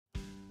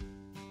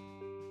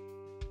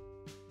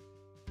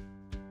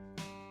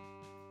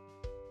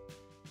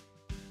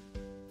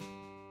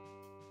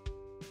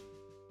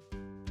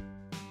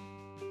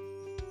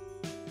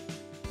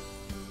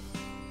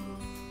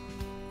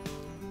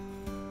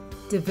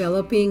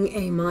Developing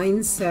a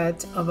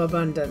mindset of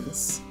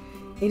abundance.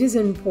 It is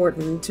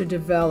important to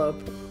develop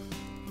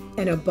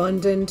an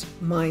abundant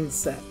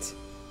mindset,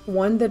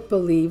 one that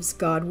believes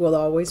God will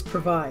always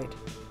provide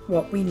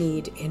what we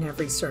need in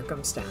every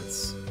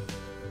circumstance.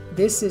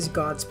 This is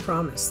God's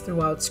promise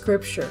throughout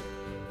Scripture,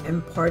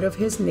 and part of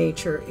His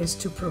nature is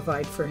to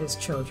provide for His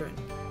children.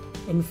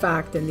 In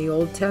fact, in the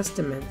Old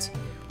Testament,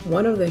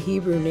 one of the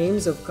Hebrew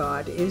names of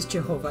God is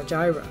Jehovah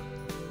Jireh,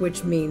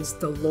 which means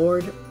the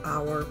Lord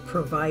our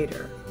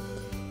provider.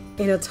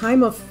 In a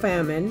time of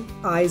famine,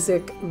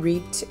 Isaac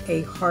reaped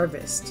a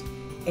harvest,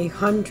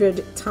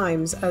 100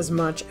 times as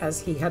much as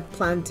he had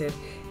planted,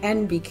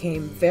 and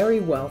became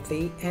very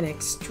wealthy and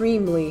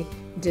extremely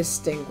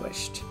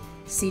distinguished.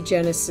 See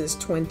Genesis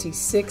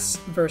 26,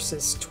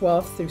 verses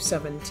 12 through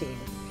 17.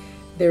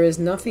 There is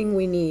nothing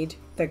we need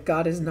that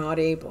God is not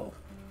able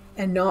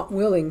and not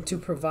willing to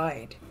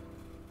provide.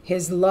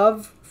 His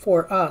love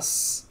for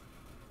us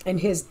and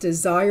His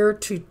desire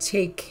to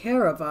take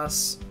care of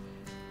us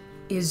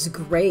is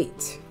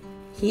great.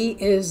 He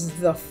is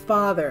the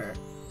Father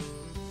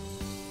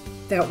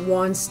that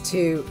wants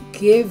to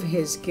give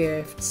His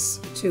gifts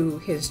to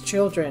His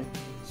children.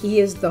 He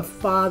is the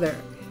Father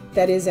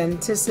that is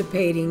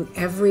anticipating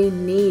every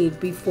need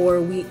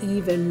before we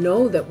even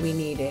know that we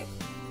need it.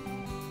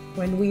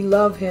 When we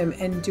love Him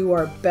and do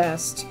our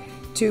best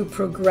to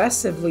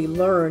progressively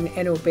learn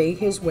and obey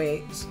His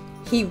ways,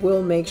 He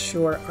will make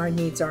sure our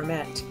needs are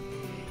met.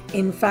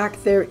 In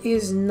fact, there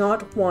is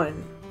not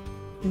one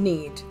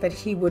need that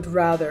He would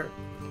rather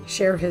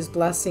share His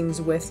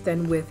blessings with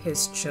than with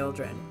His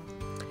children.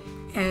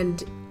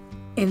 And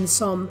in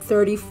Psalm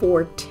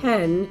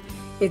 34:10,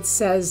 it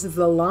says,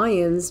 "The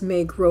lions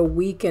may grow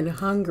weak and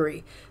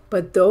hungry,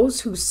 but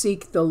those who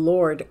seek the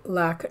Lord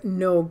lack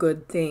no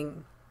good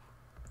thing."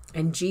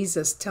 And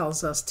Jesus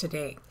tells us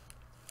today,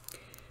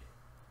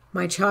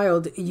 my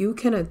child, you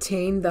can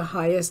attain the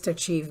highest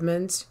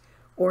achievement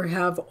or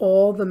have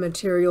all the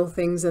material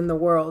things in the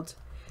world,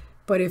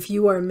 but if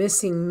you are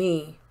missing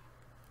me,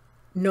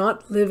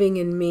 not living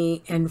in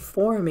me and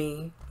for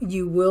me,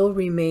 you will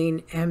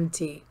remain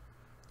empty.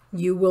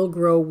 You will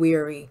grow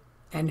weary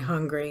and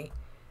hungry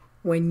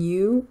when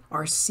you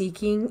are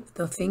seeking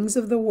the things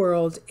of the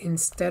world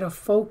instead of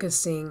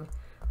focusing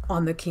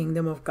on the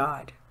kingdom of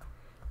God.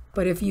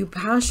 But if you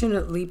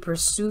passionately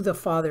pursue the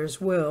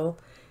Father's will,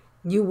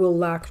 you will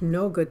lack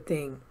no good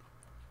thing.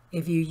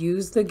 If you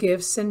use the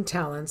gifts and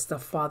talents the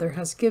Father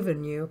has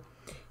given you,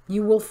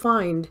 you will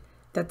find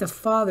that the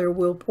Father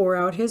will pour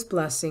out His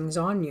blessings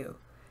on you.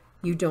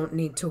 You don't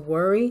need to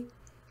worry.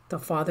 The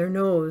Father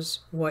knows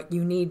what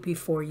you need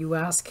before you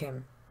ask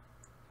Him.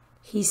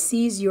 He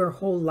sees your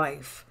whole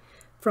life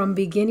from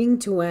beginning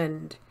to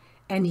end,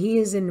 and He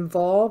is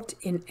involved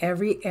in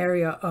every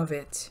area of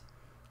it.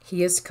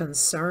 He is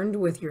concerned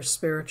with your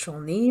spiritual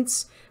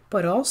needs,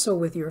 but also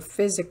with your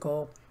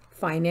physical,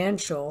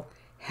 financial,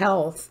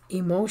 health,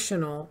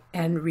 emotional,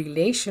 and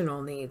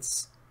relational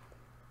needs.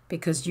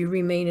 Because you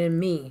remain in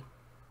me,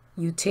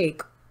 you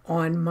take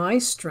on my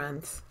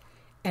strength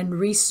and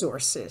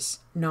resources,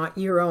 not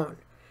your own,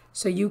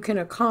 so you can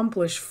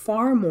accomplish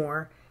far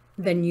more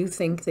than you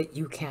think that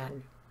you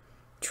can.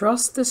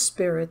 Trust the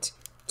Spirit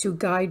to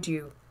guide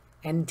you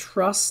and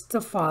trust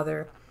the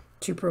Father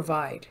to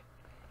provide.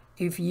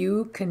 If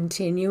you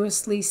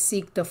continuously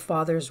seek the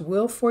Father's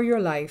will for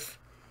your life,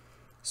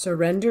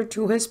 surrender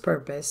to His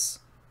purpose,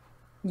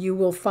 you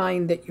will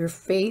find that your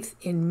faith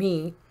in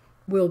me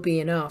will be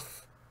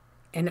enough,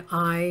 and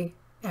I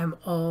am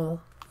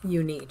all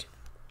you need.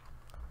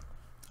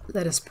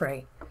 Let us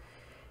pray.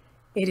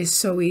 It is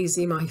so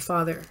easy, my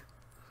Father,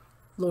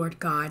 Lord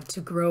God, to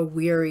grow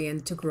weary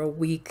and to grow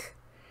weak,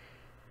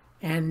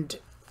 and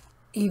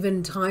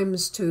even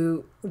times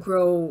to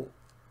grow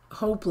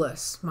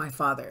hopeless, my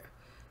Father,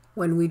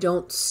 when we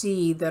don't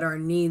see that our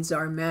needs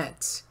are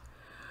met.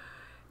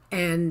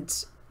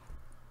 And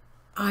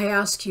I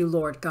ask you,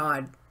 Lord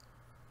God,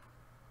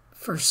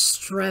 for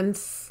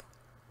strength,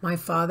 my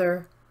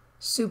Father,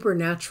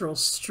 supernatural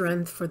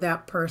strength for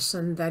that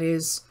person that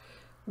is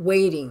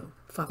waiting,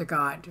 Father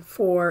God,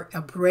 for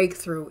a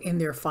breakthrough in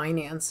their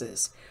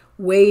finances,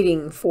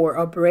 waiting for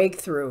a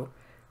breakthrough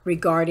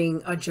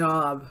regarding a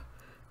job,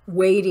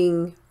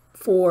 waiting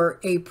for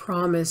a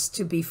promise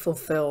to be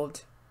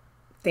fulfilled.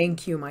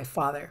 Thank you, my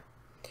Father.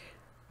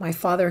 My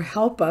Father,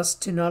 help us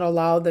to not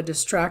allow the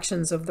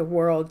distractions of the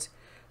world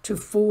to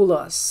fool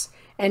us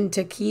and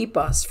to keep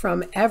us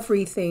from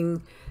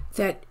everything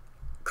that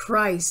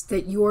Christ,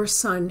 that your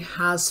Son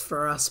has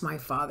for us, my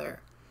Father.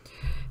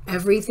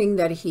 Everything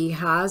that He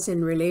has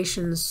in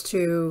relations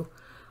to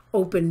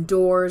open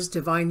doors,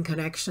 divine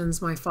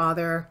connections, my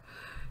Father,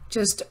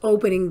 just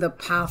opening the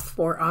path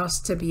for us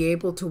to be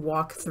able to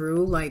walk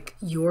through like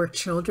your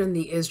children,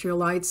 the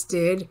Israelites,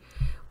 did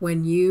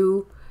when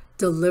you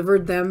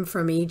delivered them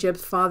from Egypt,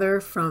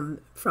 Father, from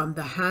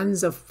the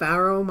hands of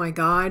Pharaoh, my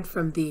God,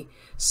 from the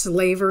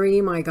slavery,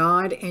 my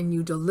God, and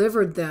you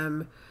delivered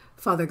them,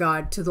 Father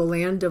God, to the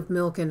land of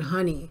milk and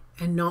honey,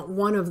 and not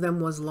one of them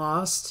was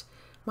lost,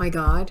 my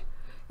God.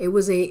 It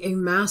was a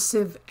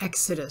massive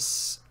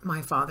exodus,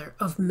 my Father,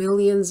 of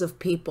millions of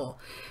people.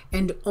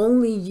 And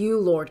only you,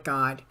 Lord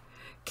God,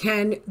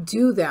 can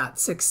do that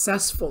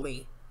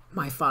successfully,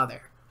 my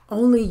Father.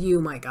 Only you,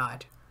 my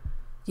God.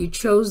 You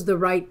chose the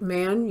right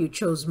man. You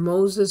chose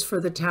Moses for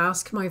the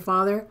task, my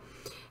Father.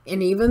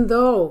 And even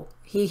though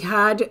he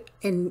had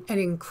an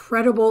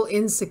incredible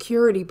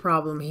insecurity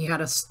problem, he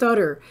had a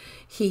stutter,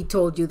 he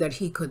told you that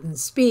he couldn't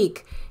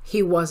speak,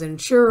 he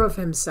wasn't sure of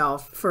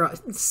himself for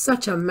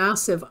such a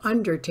massive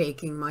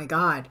undertaking, my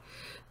God.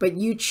 But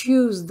you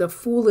choose the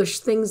foolish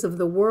things of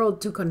the world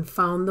to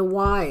confound the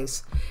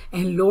wise.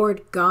 And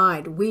Lord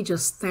God, we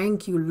just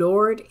thank you,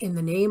 Lord, in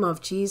the name of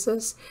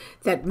Jesus,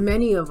 that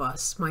many of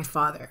us, my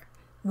Father,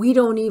 we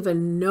don't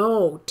even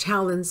know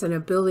talents and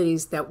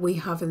abilities that we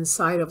have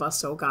inside of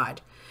us, oh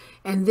God.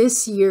 And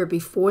this year,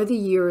 before the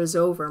year is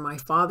over, my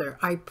Father,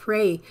 I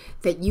pray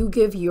that you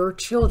give your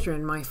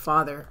children, my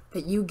Father,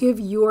 that you give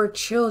your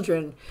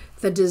children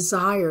the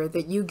desire,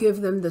 that you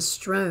give them the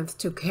strength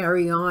to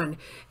carry on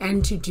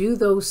and to do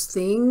those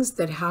things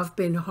that have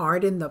been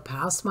hard in the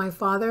past, my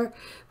Father.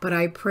 But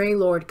I pray,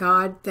 Lord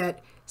God,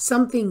 that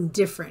something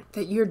different,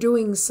 that you're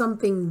doing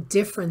something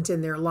different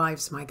in their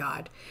lives, my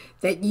God,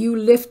 that you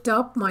lift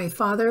up, my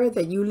Father,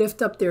 that you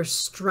lift up their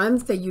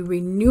strength, that you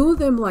renew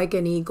them like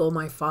an eagle,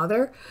 my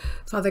Father,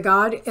 Father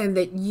God, and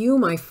that you,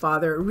 my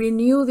Father,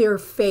 renew their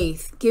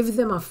faith, give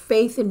them a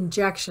faith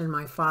injection,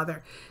 my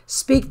Father,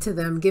 speak to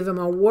them, give them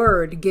a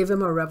word, give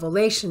them a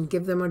revelation,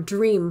 give them a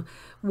dream,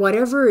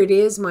 whatever it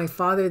is, my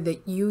Father,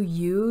 that you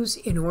use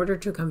in order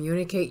to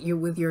communicate you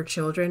with your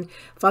children.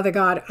 Father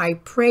God, I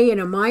pray in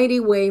a mighty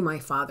way, my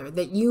Father,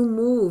 that you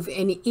move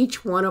in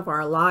each one of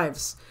our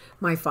lives,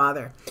 my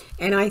Father.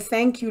 And I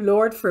thank you,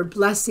 Lord, for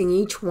blessing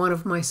each one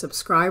of my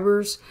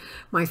subscribers.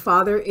 My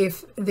Father,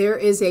 if there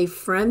is a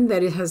friend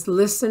that has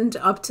listened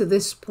up to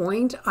this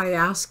point, I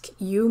ask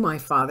you, my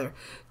Father,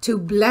 to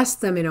bless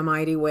them in a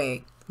mighty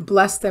way.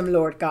 Bless them,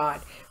 Lord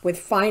God, with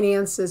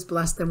finances,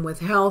 bless them with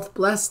health,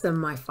 bless them,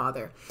 my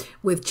Father,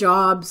 with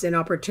jobs and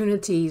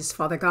opportunities,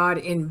 Father God,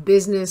 in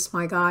business,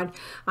 my God.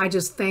 I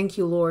just thank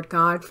you, Lord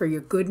God, for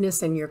your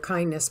goodness and your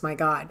kindness, my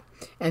God.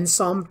 And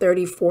Psalm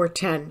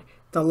 34:10,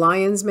 the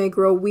lions may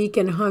grow weak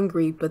and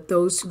hungry, but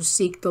those who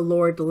seek the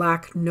Lord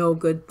lack no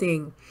good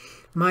thing.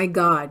 My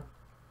God,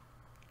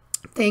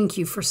 thank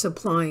you for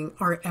supplying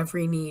our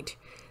every need.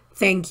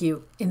 Thank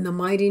you. In the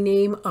mighty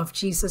name of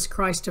Jesus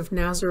Christ of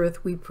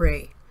Nazareth, we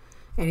pray.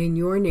 And in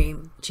your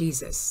name,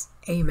 Jesus.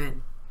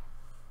 Amen.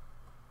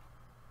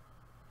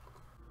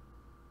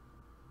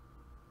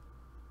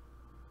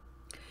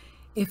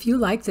 If you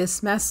like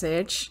this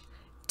message,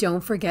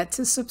 don't forget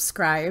to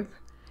subscribe,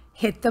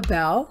 hit the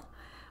bell,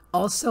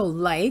 also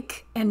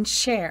like and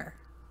share.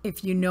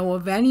 If you know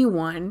of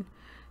anyone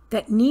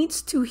that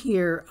needs to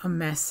hear a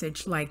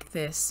message like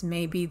this,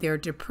 maybe they're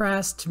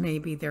depressed,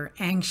 maybe they're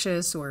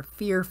anxious or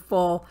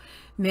fearful,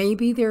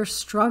 maybe they're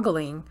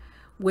struggling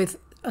with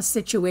a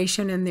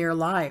situation in their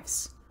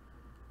lives,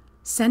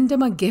 send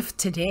them a gift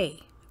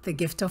today, the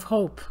gift of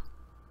hope,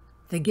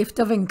 the gift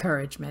of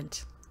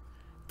encouragement.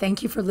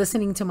 Thank you for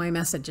listening to my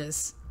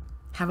messages.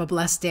 Have a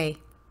blessed day.